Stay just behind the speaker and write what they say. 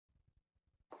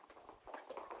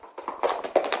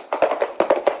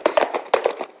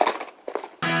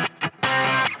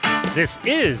This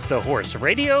is the Horse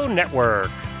Radio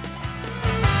Network.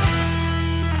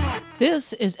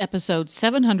 This is episode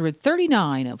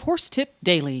 739 of Horse Tip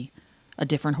Daily. A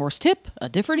different horse tip, a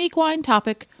different equine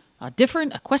topic, a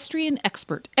different equestrian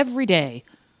expert every day.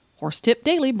 Horse Tip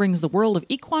Daily brings the world of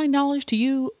equine knowledge to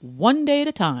you one day at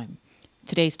a time.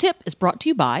 Today's tip is brought to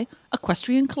you by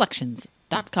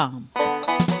EquestrianCollections.com.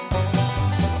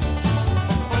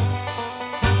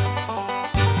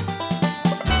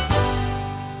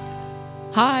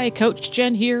 Hi, Coach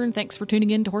Jen here, and thanks for tuning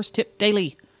in to Horse Tip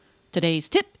Daily. Today's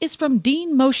tip is from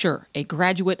Dean Mosher, a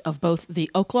graduate of both the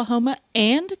Oklahoma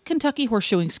and Kentucky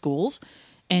horseshoeing schools,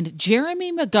 and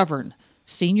Jeremy McGovern,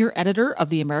 senior editor of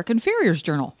the American Farriers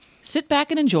Journal. Sit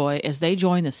back and enjoy as they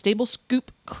join the Stable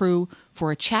Scoop crew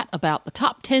for a chat about the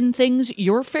top 10 things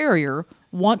your farrier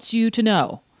wants you to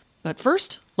know. But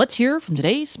first, let's hear from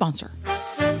today's sponsor.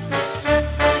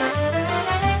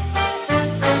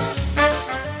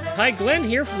 Hi, Glenn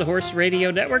here from the Horse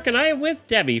Radio Network, and I am with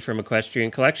Debbie from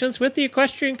Equestrian Collections with the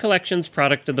Equestrian Collections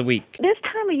Product of the Week. This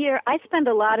time of year, I spend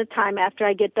a lot of time after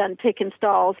I get done picking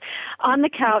stalls on the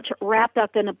couch wrapped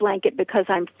up in a blanket because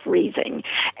I'm freezing.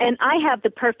 And I have the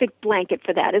perfect blanket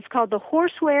for that. It's called the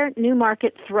Horseware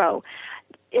Newmarket Throw.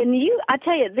 And I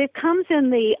tell you, it comes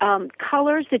in the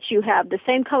colors that you have, the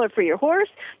same color for your horse,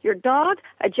 your dog,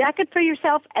 a jacket for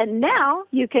yourself, and now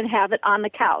you can have it on the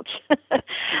couch.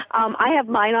 I have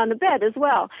mine on the bed as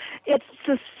well. It's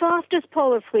the softest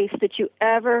polar fleece that you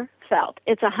ever felt.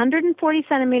 It's 140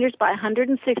 centimeters by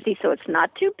 160, so it's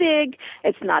not too big,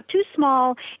 it's not too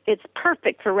small, it's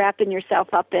perfect for wrapping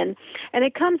yourself up in. And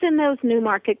it comes in those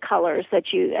Newmarket colors that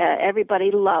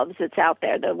everybody loves that's out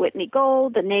there, the Whitney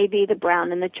Gold, the navy, the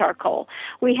brown, and the charcoal.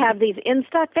 We have these in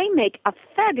stock. They make a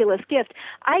fabulous gift.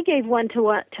 I gave one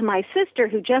to my sister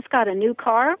who just got a new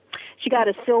car. She got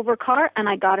a silver car, and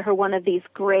I got her one of these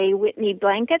gray Whitney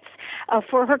blankets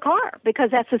for her car because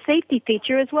that's a safety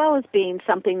feature as well as being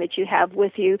something that you have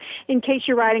with you in case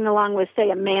you're riding along with, say,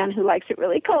 a man who likes it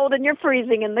really cold and you're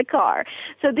freezing in the car.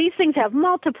 So these things have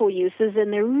multiple uses,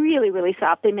 and they're really, really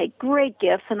soft. They make great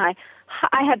gifts, and I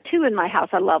have two in my house.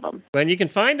 I love them. And you can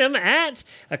find them at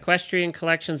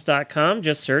EquestrianCollections.com.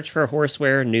 Just search for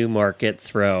Horseware Newmarket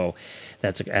Throw.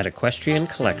 That's at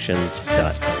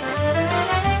EquestrianCollections.com.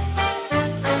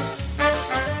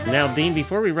 Now, Dean,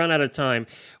 before we run out of time,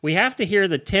 we have to hear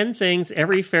the 10 things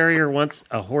every farrier wants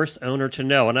a horse owner to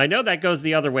know. And I know that goes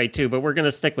the other way, too, but we're going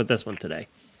to stick with this one today.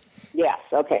 Yes,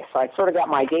 okay. So I sort of got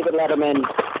my David Letterman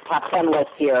top 10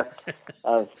 list here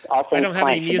of all things. I don't have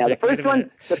any music. Now, the first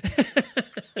one,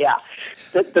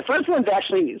 the first one's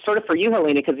actually sort of for you,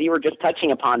 Helena, because you were just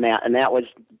touching upon that, and that was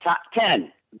top 10,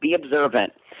 be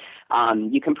observant.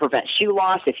 You can prevent shoe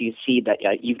loss if you see that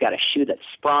you've got a shoe that's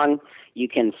sprung. You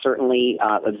can certainly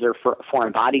observe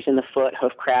foreign bodies in the foot,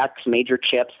 hoof cracks, major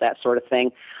chips, that sort of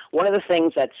thing. One of the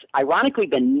things that's ironically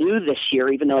been new this year,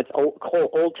 even though it's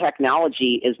old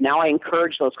technology, is now I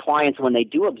encourage those clients when they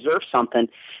do observe something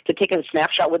to take a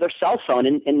snapshot with their cell phone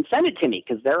and send it to me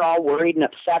because they're all worried and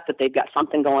upset that they've got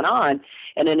something going on.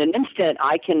 And in an instant,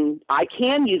 I can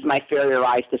use my farrier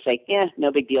eyes to say,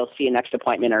 no big deal, see you next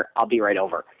appointment, or I'll be right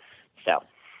over. So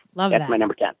that's my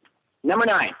number 10. Number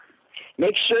 9.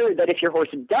 Make sure that if your horse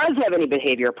does have any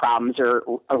behavior problems or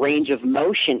a range of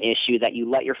motion issue that you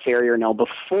let your farrier know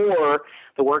before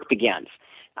the work begins.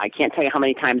 I can't tell you how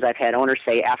many times I've had owners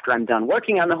say after I'm done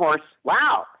working on the horse,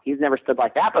 wow, he's never stood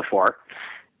like that before.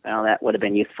 Well, that would have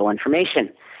been useful information.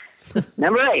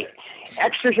 Number 8,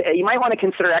 you might want to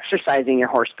consider exercising your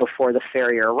horse before the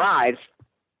farrier arrives.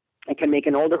 It can make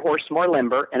an older horse more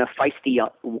limber and a feisty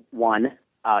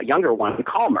younger one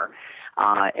calmer.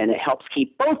 And it helps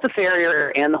keep both the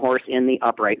farrier and the horse in the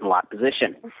upright and locked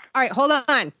position. All right, hold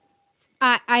on.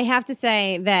 I have to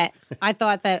say that I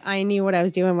thought that I knew what I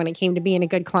was doing when it came to being a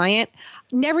good client.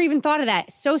 Never even thought of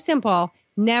that. So simple.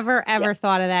 Never, ever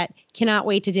thought of that. Cannot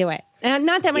wait to do it. And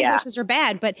not that my horses are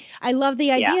bad, but I love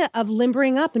the idea of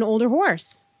limbering up an older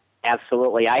horse.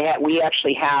 Absolutely. We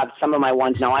actually have some of my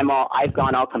ones now. I've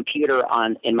gone all computer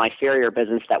in my farrier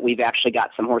business that we've actually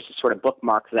got some horses sort of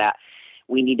bookmarked that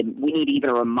we need to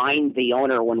even remind the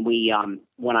owner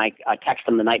when I text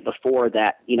them the night before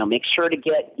that, make sure to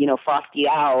get, Frosty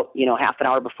out, half an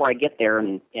hour before I get there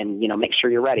and make sure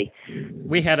you're ready.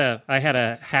 I had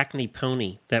a Hackney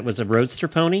pony that was a roadster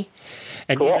pony.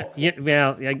 And cool.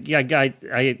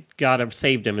 I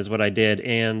saved him is what I did.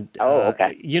 And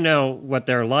okay. You know what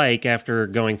they're like after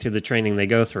going through the training they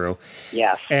go through.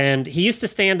 Yes. And he used to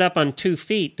stand up on 2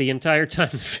 feet the entire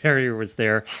time the farrier was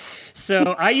there.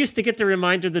 So I used to get the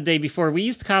reminder the day before. We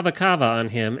used Kava Kava on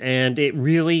him, and it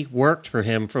really worked for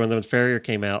him for when the farrier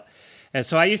came out. And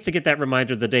so I used to get that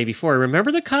reminder the day before.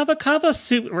 Remember the kava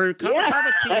soup or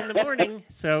kava tea in the morning?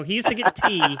 So he used to get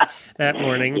tea that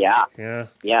morning. Yeah. Yeah.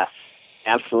 Yes,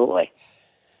 absolutely.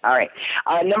 All right.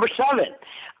 Number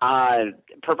 7,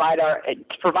 provide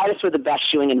us with the best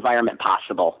shoeing environment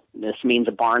possible. This means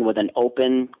a barn with an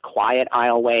open, quiet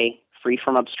aisleway, free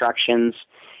from obstructions.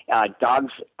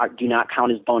 Dogs do not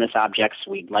count as bonus objects.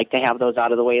 We'd like to have those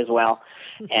out of the way as well.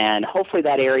 And hopefully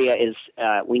that area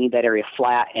we need that area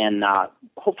flat and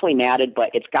hopefully matted,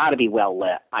 but it's got to be well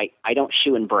lit. I don't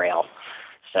shoe in Braille.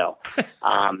 So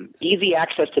easy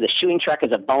access to the shoeing truck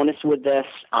is a bonus with this.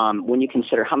 When you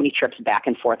consider how many trips back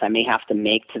and forth I may have to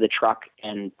make to the truck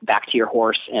and back to your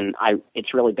horse, and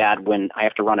it's really bad when I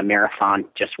have to run a marathon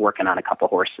just working on a couple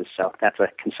horses. So that's a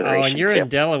consideration. Oh, and you're too. in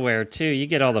Delaware, too. You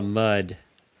get all the mud.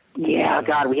 Yeah,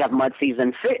 God, we have mud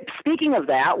season. Speaking of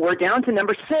that, we're down to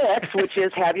number 6, which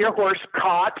is have your horse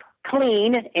caught,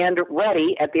 clean, and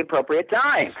ready at the appropriate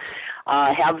time.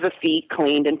 Have the feet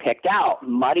cleaned and picked out.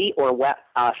 Muddy or wet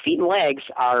feet and legs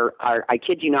are, I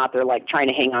kid you not, they're like trying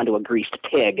to hang on to a greased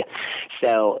pig.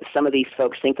 So some of these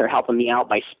folks think they're helping me out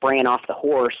by spraying off the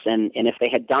horse, and if they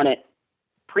had done it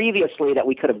previously that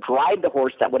we could have dried the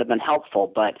horse, that would have been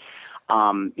helpful, but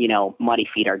muddy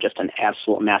feet are just an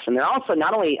absolute mess. And they're also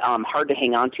not only hard to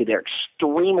hang on to, they're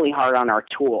extremely hard on our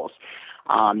tools.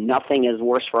 Nothing is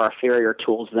worse for our Farrier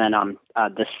tools than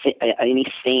any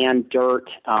sand, dirt,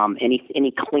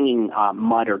 any clinging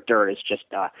mud or dirt is just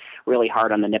really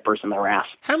hard on the nippers and the rasp.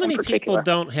 How many people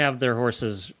don't have their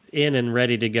horses in and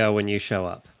ready to go when you show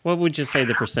up? What would you say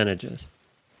the percentage is?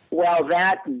 Well,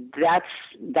 that's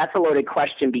a loaded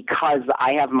question because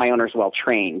I have my owners well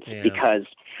trained. Yeah. Because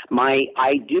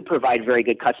I do provide very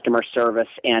good customer service,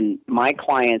 and my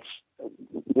clients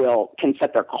can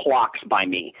set their clocks by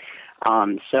me.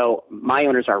 So my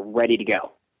owners are ready to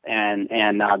go, and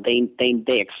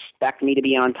they expect me to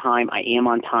be on time. I am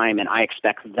on time, and I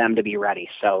expect them to be ready.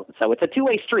 So it's a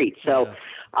two-way street. So. Yeah.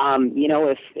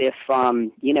 If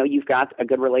you've got a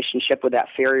good relationship with that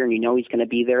farrier and you know he's going to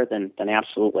be there, then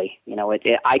absolutely.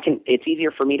 It's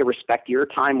easier for me to respect your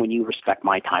time when you respect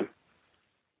my time.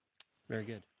 Very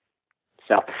good.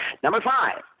 So, number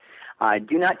 5,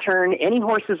 do not turn any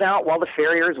horses out while the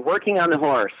farrier is working on the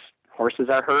horse. Horses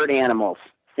are herd animals.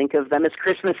 Think of them as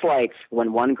Christmas lights.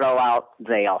 When one go out,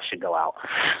 they all should go out.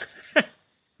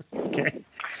 Okay.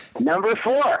 Number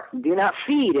 4, do not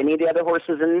feed any of the other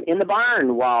horses in the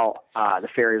barn while the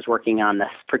farrier is working on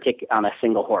on a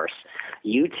single horse.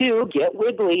 You too get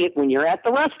wiggly when you're at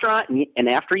the restaurant and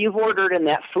after you've ordered and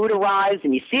that food arrives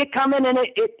and you see it coming and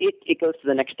it goes to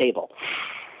the next table.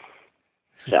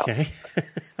 So, okay.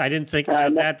 I didn't think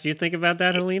about that. Did you think about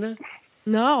that, Helena?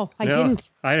 No, I didn't.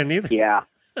 I didn't either. Yeah.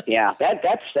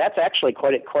 That's actually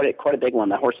quite a big one.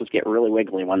 The horses get really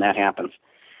wiggly when that happens.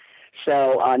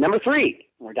 So number 3,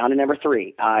 we're down to number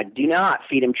 3. Do not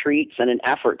feed him treats in an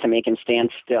effort to make him stand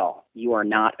still. You are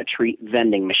not a treat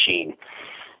vending machine.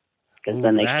 Because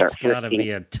then they that's start. That's got to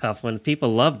be a tough one.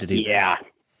 People love to do that. Yeah,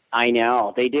 I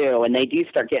know they do, and they do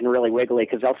start getting really wiggly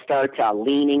because they'll start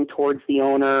leaning towards the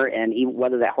owner, and even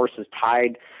whether that horse is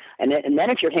tied. And then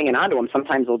if you're hanging on to them,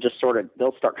 sometimes they'll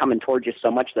start coming towards you so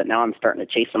much that now I'm starting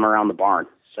to chase them around the barn.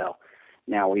 So.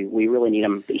 Now, we really need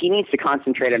him. He needs to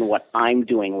concentrate on what I'm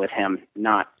doing with him,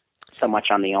 not so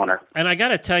much on the owner. And I got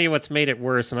to tell you what's made it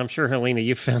worse, and I'm sure, Helena,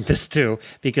 you found this too,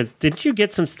 because didn't you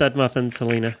get some stud muffins,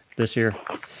 Helena, this year?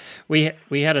 We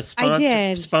had a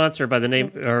sponsor by the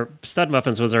name, or Stud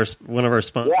Muffins was one of our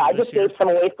sponsors. Yeah, I just gave some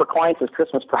away for clients as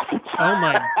Christmas presents. Oh,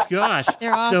 my gosh.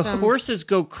 They're awesome. The horses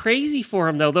go crazy for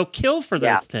them, though. They'll kill for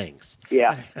those things.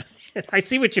 Yeah. I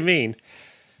see what you mean.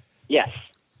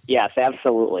 Yes,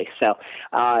 absolutely. So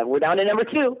we're down to number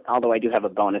 2, although I do have a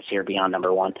bonus here beyond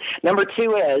number 1. Number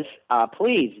 2 is,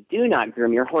 please do not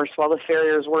groom your horse while the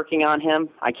farrier is working on him.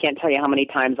 I can't tell you how many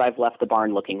times I've left the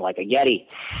barn looking like a Yeti.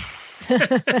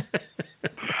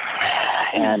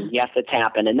 And yes, it's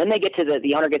happened. And then they get to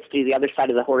the owner gets to the other side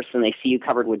of the horse and they see you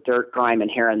covered with dirt, grime, and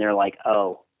hair, and they're like,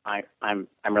 "Oh, I'm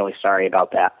really sorry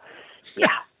about that." Yeah.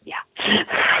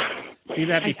 Do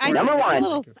that before. Number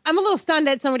 1. I'm a little stunned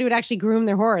that somebody would actually groom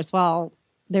their horse while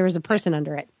there was a person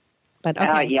under it. But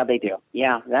okay. Yeah, they do.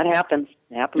 Yeah, that happens.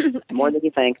 It happens more than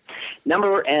you think.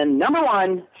 Number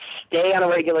 1, stay on a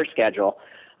regular schedule.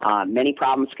 Many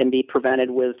problems can be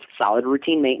prevented with solid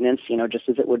routine maintenance, just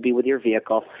as it would be with your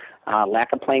vehicle.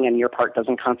 Lack of playing on your part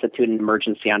doesn't constitute an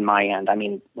emergency on my end. I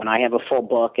mean, when I have a full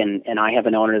book and I have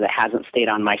an owner that hasn't stayed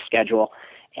on my schedule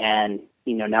and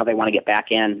now they want to get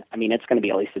back in, I mean, it's going to be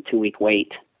at least a 2-week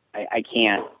wait. I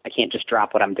can't just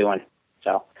drop what I'm doing.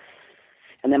 So,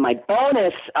 and then my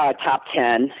bonus top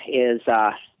 10 is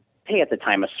pay at the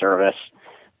time of service.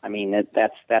 I mean,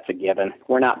 that's a given.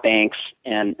 We're not banks,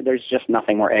 and there's just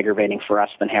nothing more aggravating for us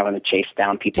than having to chase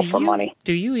down people for money.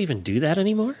 Do you even do that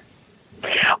anymore?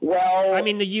 Well, I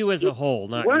mean, you as a whole,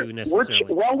 not you necessarily.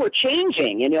 We're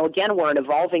changing. Again, we're an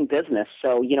evolving business.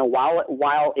 So,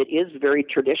 while it is very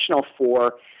traditional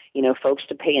for, folks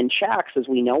to pay in checks, as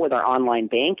we know with our online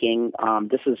banking,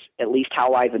 this is at least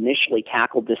how I've initially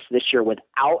tackled this year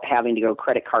without having to go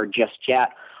credit card just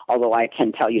yet. Although I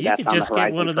can tell you that's on the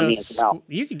horizon for me as well.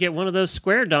 You could get one of those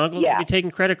Square dongles and be taking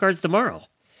credit cards tomorrow.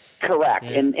 Correct,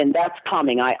 yeah. and that's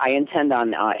coming. I intend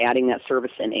on adding that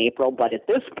service in April, but at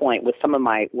this point, with some of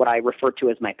my, what I refer to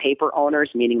as my paper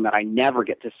owners, meaning that I never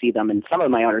get to see them, and some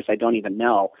of my owners I don't even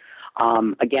know,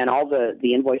 again, all the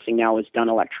invoicing now is done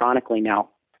electronically now.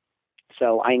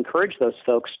 So I encourage those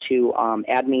folks to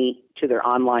add me to their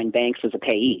online banks as a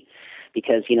payee.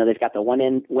 Because, they've got the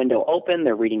one window open,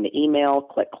 they're reading the email,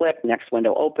 click, click, next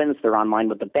window opens, they're online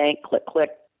with the bank, click,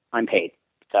 click, I'm paid.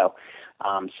 So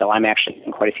I'm actually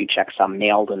getting quite a few checks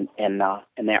mailed in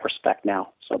that respect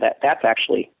now. So that's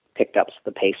actually picked up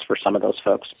the pace for some of those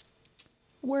folks.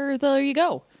 Well, there you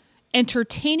go.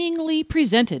 Entertainingly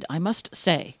presented, I must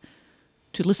say.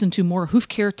 To listen to more hoof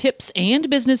care tips and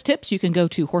business tips, you can go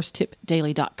to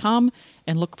horsetipdaily.com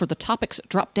and look for the topics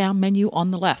drop-down menu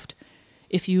on the left.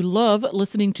 If you love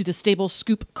listening to the Stable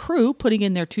Scoop crew putting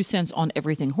in their 2 cents on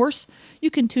everything horse, you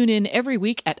can tune in every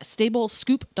week at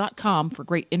stablescoop.com for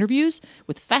great interviews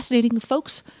with fascinating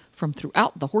folks from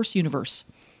throughout the horse universe.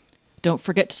 Don't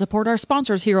forget to support our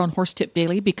sponsors here on Horse Tip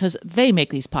Daily because they make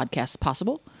these podcasts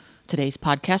possible. Today's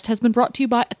podcast has been brought to you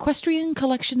by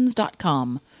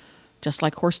EquestrianCollections.com. Just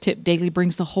like Horse Tip Daily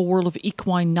brings the whole world of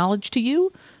equine knowledge to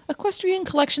you,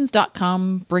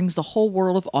 EquestrianCollections.com brings the whole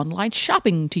world of online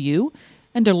shopping to you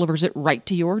and delivers it right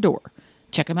to your door.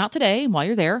 Check them out today, and while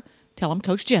you're there, tell them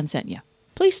Coach Jen sent you.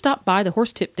 Please stop by the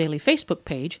Horse Tip Daily Facebook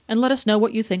page and let us know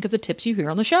what you think of the tips you hear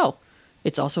on the show.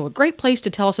 It's also a great place to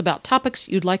tell us about topics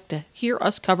you'd like to hear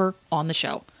us cover on the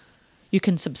show. You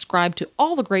can subscribe to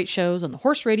all the great shows on the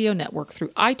Horse Radio Network through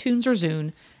iTunes or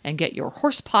Zune and get your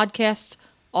horse podcasts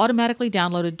automatically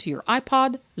downloaded to your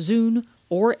iPod, Zune,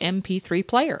 or MP3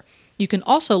 player. You can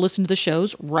also listen to the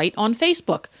shows right on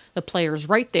Facebook. The player's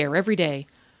right there every day.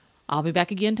 I'll be back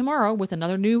again tomorrow with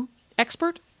another new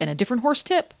expert and a different horse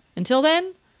tip. Until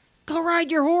then, go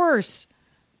ride your horse.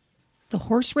 The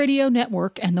Horse Radio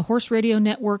Network and the Horse Radio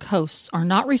Network hosts are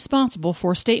not responsible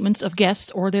for statements of guests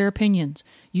or their opinions.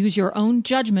 Use your own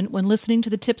judgment when listening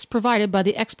to the tips provided by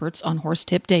the experts on Horse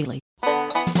Tip Daily.